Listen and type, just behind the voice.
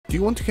Do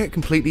you want to get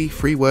completely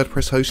free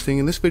WordPress hosting?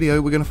 In this video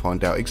we're going to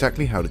find out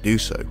exactly how to do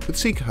so with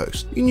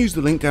SeekaHost. You can use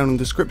the link down in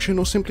the description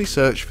or simply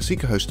search for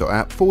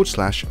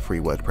seekahost.app/free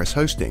WordPress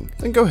hosting.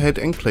 Then go ahead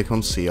and click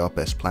on see our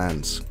best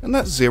plans. And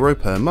that's $0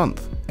 per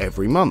month,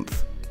 every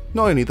month.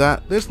 Not only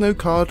that, there's no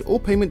card or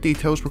payment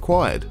details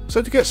required.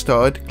 So to get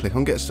started, click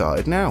on Get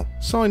Started Now.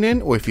 Sign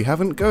in, or if you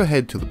haven't, go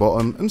ahead to the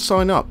bottom and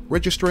sign up,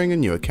 registering a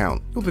new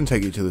account. It'll then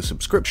take you to the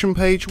subscription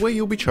page where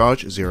you'll be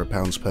charged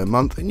 £0 per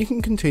month and you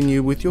can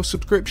continue with your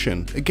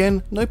subscription.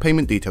 Again, no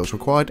payment details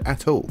required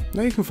at all.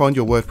 Now you can find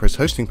your WordPress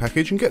hosting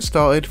package and get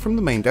started from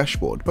the main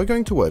dashboard by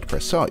going to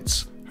WordPress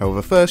sites.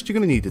 However, first you're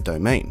going to need a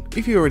domain.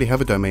 If you already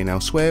have a domain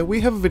elsewhere,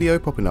 we have a video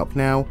popping up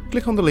now.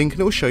 Click on the link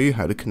and it will show you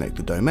how to connect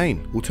the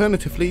domain.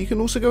 Alternatively, you can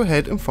also go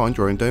ahead and find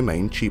your own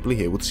domain cheaply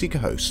here with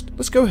SeekaHost.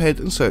 Let's go ahead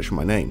and search for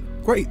my name.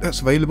 Great,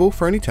 that's available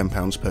for only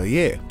 £10 per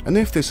year. And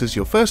if this is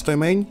your first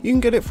domain, you can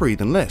get it for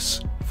even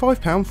less.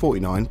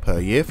 £5.49 per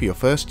year for your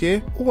first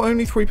year, or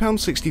only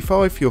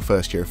 £3.65 for your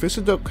first year if it's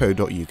a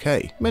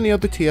 .co.uk. Many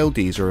other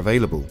TLDs are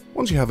available.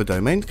 Once you have a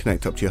domain to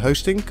connect up to your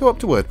hosting, go up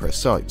to WordPress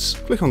sites.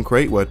 Click on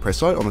Create WordPress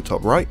Site on the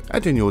top right,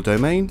 add in your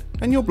domain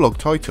and your blog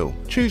title.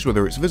 Choose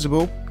whether it's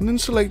visible and then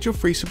select your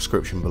free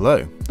subscription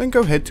below. Then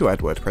go ahead to Add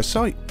WordPress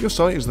Site. Your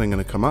site is then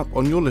going to come up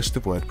on your list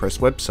of WordPress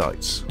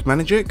websites. To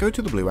manage it, go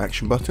to the blue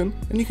action button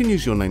and you can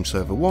use your name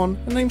server 1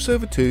 and name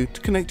server 2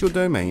 to connect your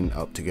domain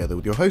up together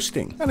with your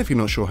hosting. And if you're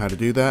not sure how to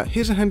do that,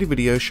 here's a handy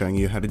video showing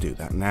you how to do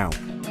that now.